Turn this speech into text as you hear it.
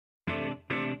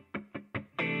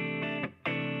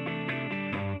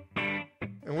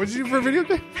And what did you do for a video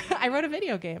game? I wrote a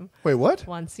video game. Wait, what?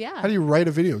 Once, yeah. How do you write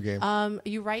a video game?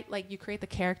 You write you create the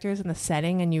characters and the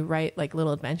setting, and you write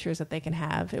little adventures that they can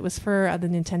have. It was for the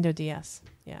Nintendo DS.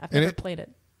 Yeah, I've never played it.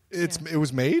 It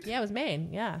was made? Yeah, it was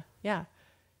made. Yeah.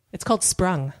 It's called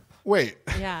Sprung. Wait.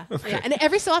 Yeah. Okay. Yeah. And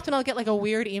every so often I'll get a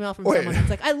weird email from someone that's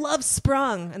like, I love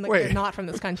Sprung. And they're not from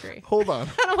this country. Hold on.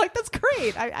 And I'm like, that's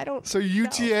great. I don't So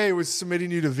UTA was submitting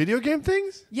you to video game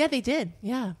things? Yeah, they did.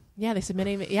 Yeah. Yeah, they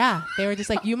submitted me. Yeah, they were just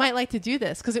like, you might like to do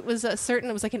this because it was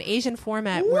it was like an Asian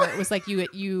format where it was like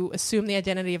you assume the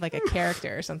identity of like a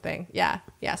character or something. Yeah.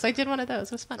 So I did one of those.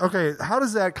 It was fun. Okay, how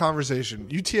does that conversation?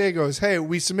 UTA goes, hey,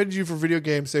 we submitted you for video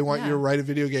games. They want you to write a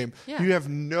video game. Yeah. You have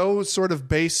no sort of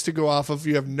base to go off of.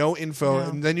 You have no info,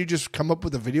 and then you just come up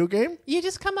with a video game? You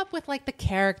just come up with like the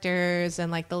characters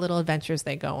and like the little adventures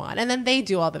they go on, and then they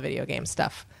do all the video game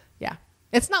stuff. Yeah.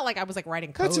 It's not like I was like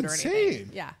writing code That's or insane. anything.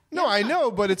 Yeah. No, I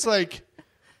know, but it's like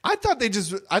I thought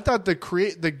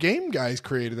the game guys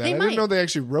created that. I didn't know they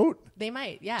actually wrote. They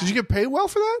might, yeah. Did you get paid well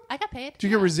for that? I got paid. Did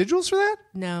you get residuals for that?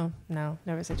 No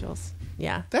residuals.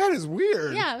 Yeah. That is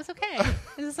weird. Yeah, it was okay. It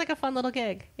was just like a fun little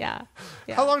gig. Yeah.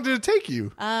 How long did it take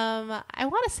you? I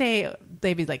want to say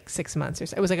maybe like 6 months or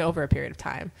so. It was like over a period of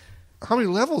time. How many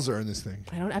levels are in this thing?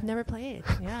 I've never played.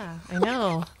 Yeah, I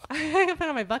know. I put it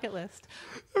on my bucket list.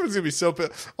 Everyone's gonna be so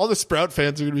pissed. All the Sprout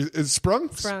fans are gonna be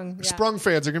Sprung. Yeah. Sprung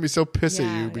fans are gonna be so pissed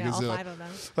at you because all 5 of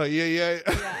them. Yeah.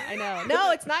 Yeah, I know.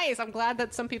 No, it's nice. I'm glad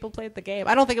that some people played the game.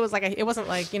 I don't think it was like it wasn't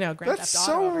like Grand Theft Auto. That's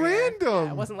so random.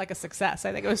 Yeah, it wasn't like a success.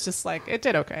 I think it was just like it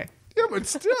did okay. Yeah, but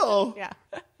still. Yeah.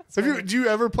 Do you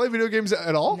ever play video games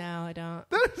at all? No, I don't.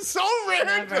 That is so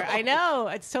random. Never. I know.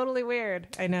 It's totally weird.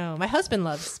 I know. My husband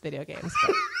loves video games,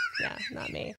 but yeah, not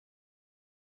me.